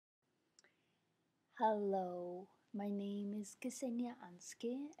Hello, my name is Ksenia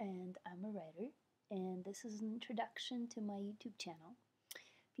Anske and I'm a writer, and this is an introduction to my YouTube channel.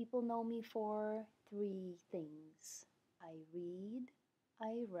 People know me for three things: I read,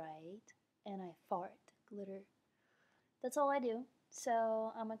 I write, and I fart glitter. That's all I do.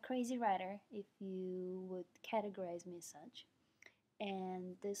 So I'm a crazy writer, if you would categorize me as such.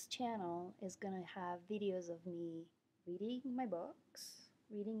 And this channel is gonna have videos of me reading my books,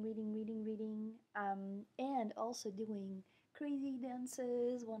 reading, and also doing crazy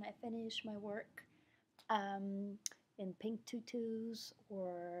dances when I finish my work, um, in pink tutus,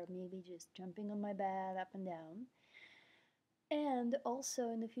 or maybe just jumping on my bed up and down. And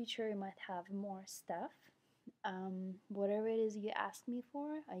also in the future, I might have more stuff. Whatever it is you ask me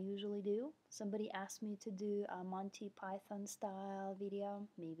for, I usually do. Somebody asked me to do a Monty Python style video,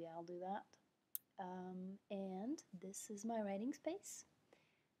 maybe I'll do that. And this is my writing space.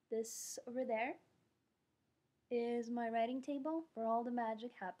 This over there is my writing table where all the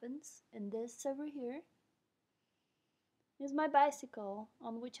magic happens. And this over here is my bicycle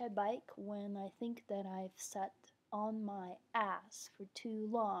on which I bike when I think that I've sat on my ass for too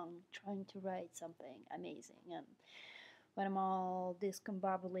long trying to write something amazing, and when I'm all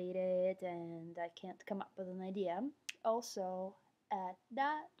discombobulated and I can't come up with an idea. Also, at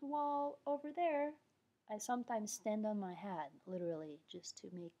that wall over there, I sometimes stand on my head, literally, just to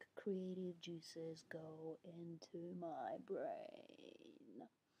make creative juices go into my brain.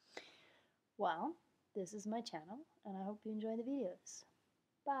 Well, this is my channel, and I hope you enjoy the videos.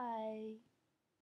 Bye!